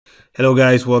Hello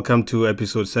guys, welcome to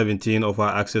episode 17 of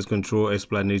our access control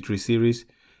explanatory series.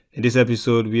 In this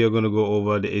episode, we are going to go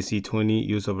over the AC-20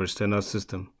 use of external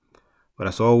system. But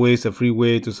as always, a free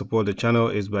way to support the channel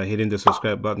is by hitting the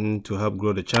subscribe button to help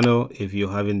grow the channel if you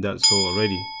haven't done so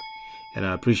already. And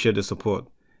I appreciate the support.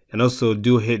 And also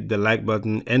do hit the like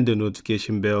button and the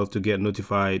notification bell to get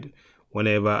notified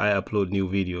whenever I upload new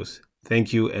videos.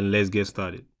 Thank you, and let's get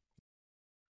started.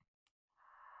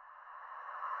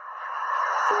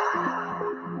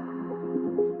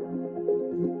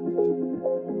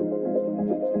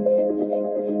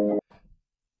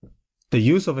 The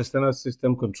use of external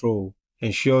system control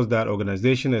ensures that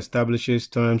organization establishes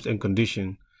terms and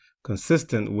conditions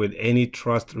consistent with any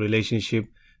trust relationship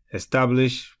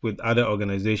established with other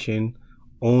organization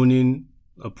owning,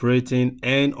 operating,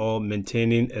 and or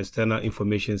maintaining external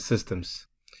information systems.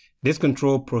 This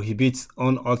control prohibits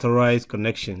unauthorized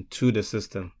connection to the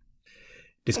system.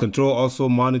 This control also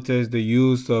monitors the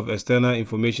use of external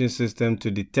information system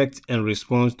to detect and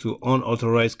respond to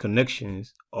unauthorized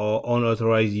connections or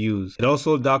unauthorized use. It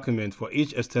also documents for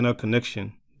each external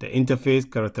connection the interface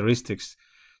characteristics,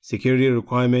 security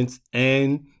requirements,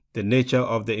 and the nature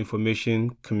of the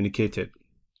information communicated.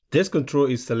 This control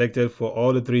is selected for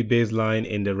all the three baselines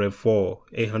in the Rev 4,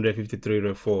 853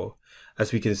 Rev 4.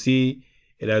 As we can see,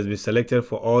 it has been selected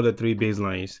for all the three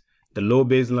baselines. The low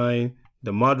baseline,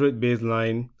 the moderate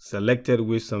baseline selected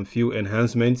with some few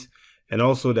enhancements, and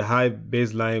also the high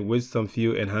baseline with some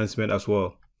few enhancements as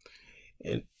well.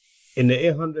 In the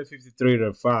 853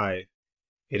 Rev 5,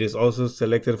 it is also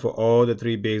selected for all the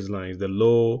three baselines, the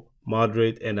low,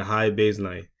 moderate, and the high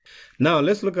baseline. Now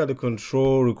let's look at the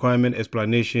control requirement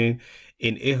explanation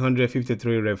in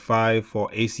 853 Rev 5 for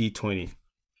AC-20.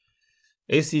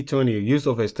 AC-20, use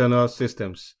of external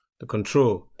systems. The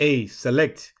control: A,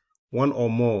 select one or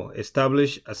more,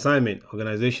 establish assignment,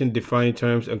 organization defined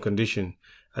terms and conditions,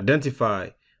 identify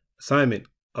assignment,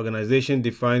 organization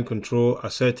defined control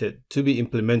asserted to be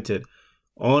implemented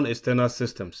on external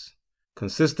systems,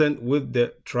 consistent with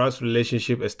the trust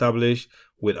relationship established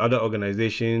with other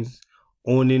organizations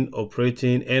owning,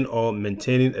 operating, and or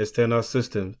maintaining external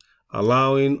systems,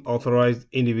 allowing authorized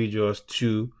individuals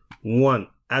to 1.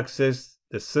 Access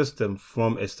the system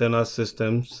from external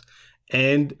systems,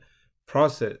 and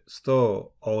process,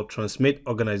 store, or transmit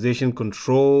organization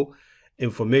control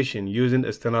information using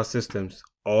external systems,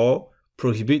 or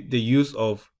prohibit the use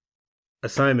of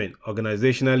assignment,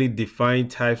 organizationally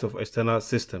defined types of external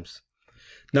systems.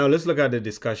 Now let's look at the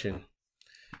discussion.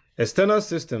 External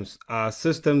systems are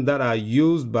systems that are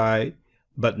used by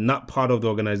but not part of the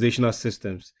organizational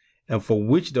systems, and for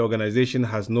which the organization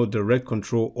has no direct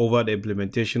control over the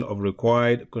implementation of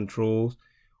required controls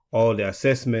or the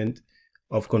assessment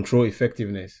of control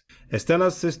effectiveness.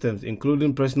 External systems,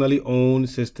 including personally owned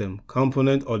system,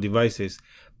 component or devices,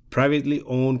 privately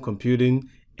owned computing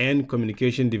and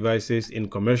communication devices in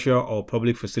commercial or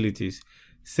public facilities,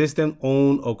 systems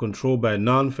owned or controlled by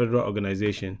non-federal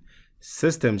organizations,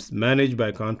 systems managed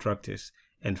by contractors,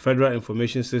 and federal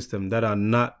information systems that are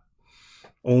not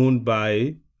owned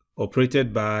by,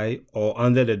 operated by, or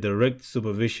under the direct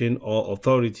supervision or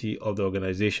authority of the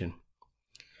organization.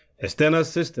 External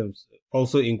systems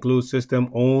also include systems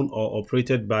owned or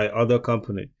operated by other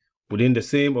components within the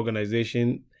same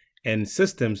organization and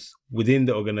systems within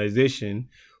the organization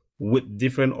with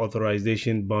different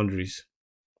authorization boundaries.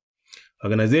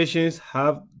 Organizations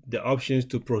have the options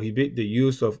to prohibit the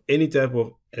use of any type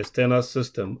of external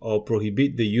system or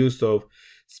prohibit the use of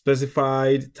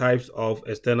specified types of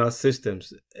external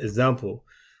systems. Example,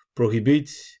 prohibit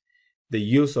the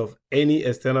use of any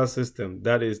external system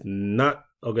that is not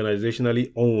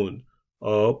organizationally owned,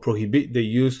 or prohibit the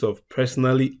use of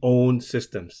personally owned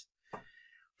systems.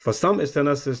 For some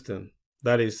external system,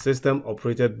 that is system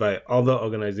operated by other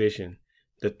organizations,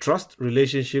 the trust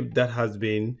relationship that have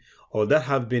been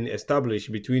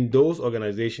established between those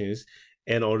organizations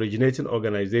and originating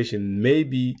organization may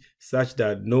be such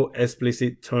that no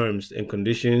explicit terms and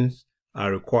conditions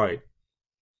are required.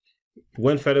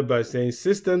 Went further by saying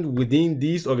systems within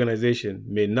these organizations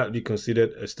may not be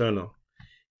considered external.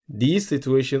 These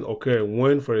situations occur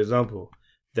when, for example,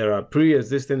 there are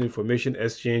pre-existing information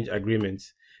exchange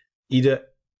agreements, either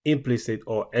implicit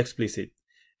or explicit,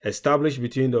 established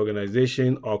between the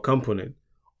organization or component,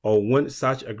 or when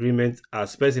such agreements are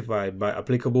specified by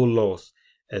applicable laws,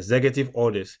 executive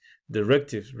orders,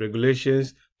 directives,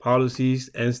 regulations, policies,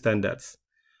 and standards.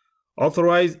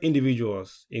 Authorized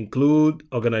individuals include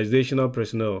organizational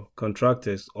personnel,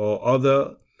 contractors, or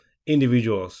other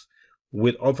individuals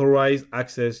with authorized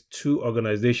access to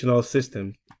organizational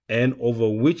systems and over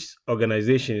which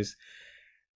organizations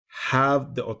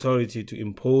have the authority to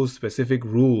impose specific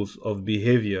rules of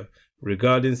behavior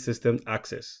regarding system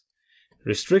access.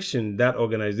 Restrictions that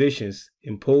organizations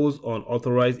impose on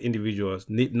authorized individuals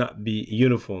need not be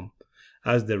uniform,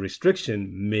 as the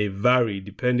restriction may vary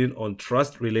depending on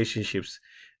trust relationships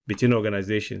between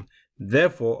organizations.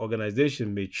 Therefore,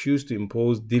 organizations may choose to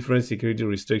impose different security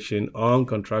restrictions on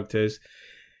contractors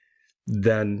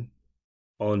than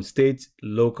on state,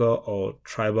 local, or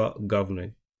tribal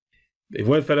government. It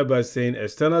went further by saying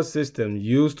external systems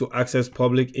used to access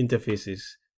public interfaces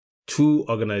to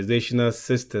organizational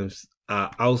systems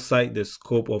are outside the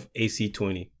scope of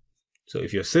AC-20. So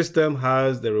if your system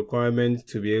has the requirement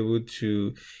to be able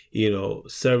to,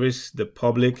 service the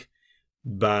public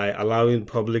by allowing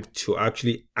public to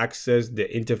actually access the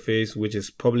interface, which is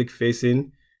public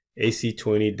facing,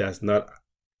 AC-20 does not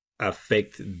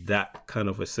affect that kind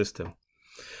of a system.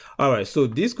 All right, so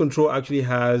this control actually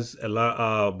has a lot,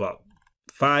 about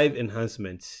 5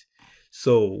 enhancements.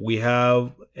 So we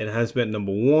have enhancement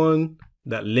number 1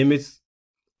 that limits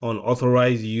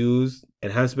unauthorized use.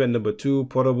 Enhancement number 2,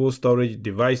 portable storage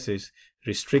devices,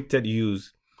 restricted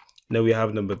use. Then we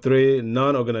have number 3,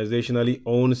 non-organizationally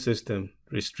owned system,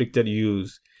 restricted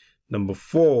use. Number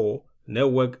 4,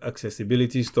 network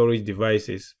accessibility storage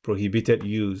devices, prohibited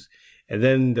use. And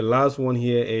then the last one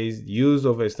here is use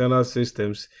of external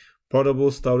systems,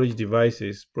 portable storage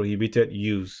devices, prohibited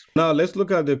use. Now let's look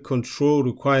at the control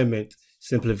requirement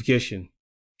simplification.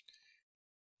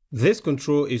 This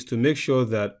control is to make sure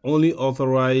that only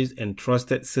authorized and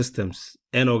trusted systems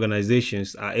and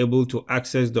organizations are able to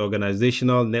access the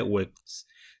organizational networks,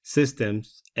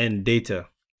 systems, and data.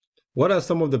 What are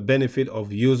some of the benefits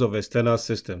of use of external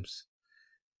systems?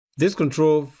 This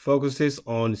control focuses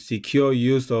on secure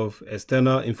use of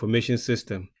external information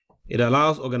system. It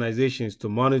allows organizations to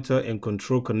monitor and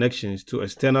control connections to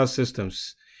external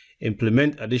systems,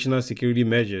 implement additional security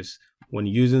measures when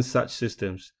using such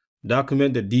systems,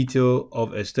 document the detail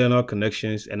of external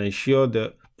connections, and ensure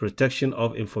the protection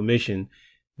of information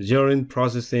during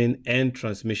processing and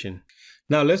transmission.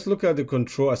 Now let's look at the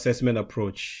control assessment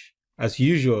approach. As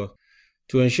usual,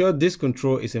 to ensure this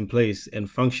control is in place and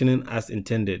functioning as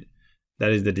intended,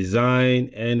 that is the design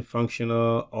and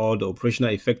functional or the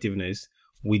operational effectiveness,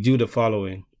 we do the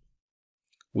following.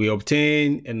 We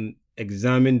obtain and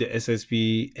examine the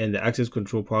SSP and the access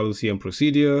control policy and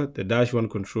procedure, the -1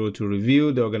 control, to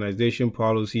review the organization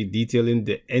policy detailing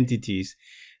the entities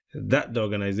that the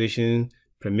organization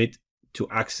permit to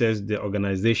access the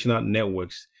organizational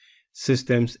networks,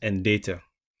 systems, and data.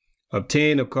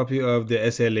 Obtain a copy of the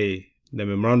SLA, the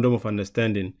Memorandum of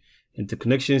Understanding,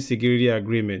 Interconnection Security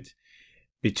Agreement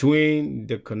between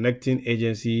the connecting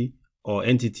agency or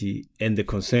entity and the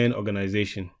concerned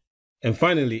organization. And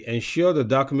finally, ensure the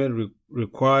document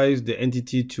requires the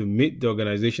entity to meet the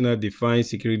organizational defined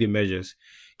security measures,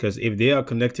 because if they are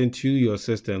connecting to your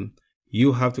system,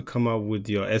 you have to come up with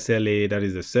your SLA, that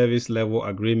is the Service Level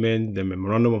Agreement, the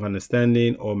Memorandum of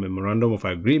Understanding or Memorandum of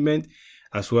Agreement,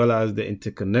 as well as the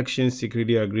Interconnection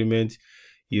Security Agreement.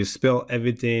 You spell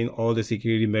everything, all the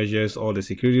security measures, all the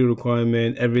security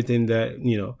requirement, everything that,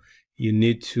 you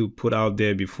need to put out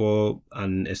there before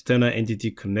an external entity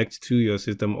connects to your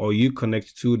system or you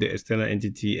connect to the external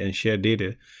entity and share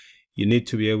data. You need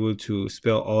to be able to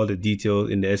spell all the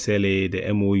details in the SLA, the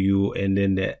MOU, and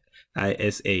then the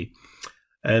ISA.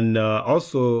 And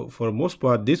also, for the most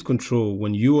part, this control,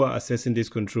 when you are assessing this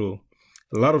control,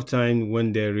 a lot of time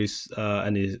when there is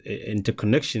an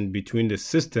interconnection between the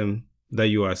system that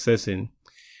you are assessing,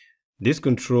 this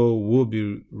control will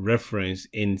be referenced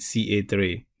in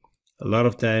CA3. A lot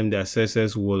of time the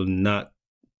assessors will not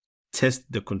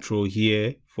test the control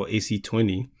here for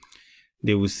AC-20.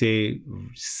 They will say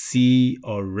see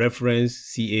or reference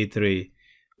CA3,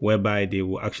 whereby they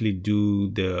will actually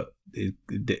do the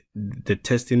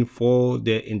testing for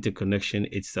the interconnection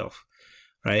itself,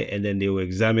 right? And then they will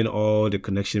examine all the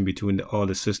connection between all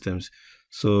the systems.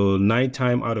 So 9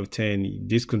 times out of 10,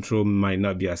 this control might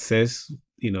not be assessed,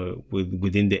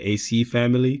 within the AC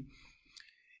family.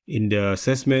 In the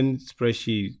assessment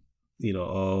spreadsheet,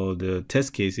 all the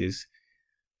test cases,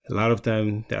 a lot of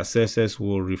time the assessors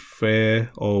will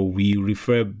we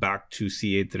refer back to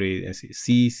CA3 and say,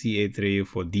 see CA3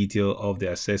 for detail of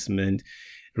the assessment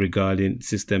regarding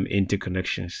system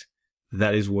interconnections.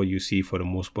 That is what you see for the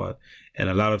most part. And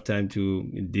a lot of time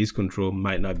this control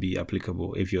might not be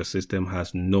applicable if your system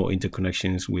has no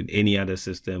interconnections with any other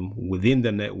system within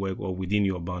the network or within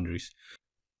your boundaries.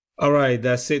 All right,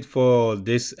 that's it for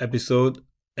this episode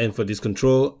and for this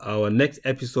control. Our next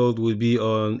episode will be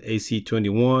on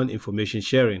AC-21 information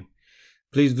sharing.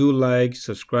 Please do like,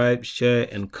 subscribe, share,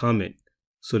 and comment.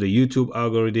 so the YouTube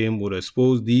algorithm would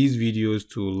expose these videos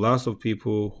to lots of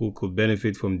people who could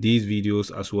benefit from these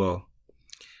videos as well.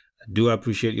 I do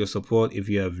appreciate your support. If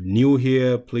you are new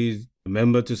here, please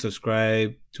remember to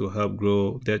subscribe to help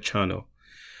grow that channel.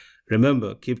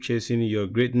 Remember, keep chasing your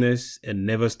greatness and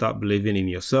never stop believing in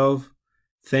yourself.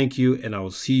 Thank you, and I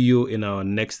will see you in our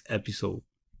next episode.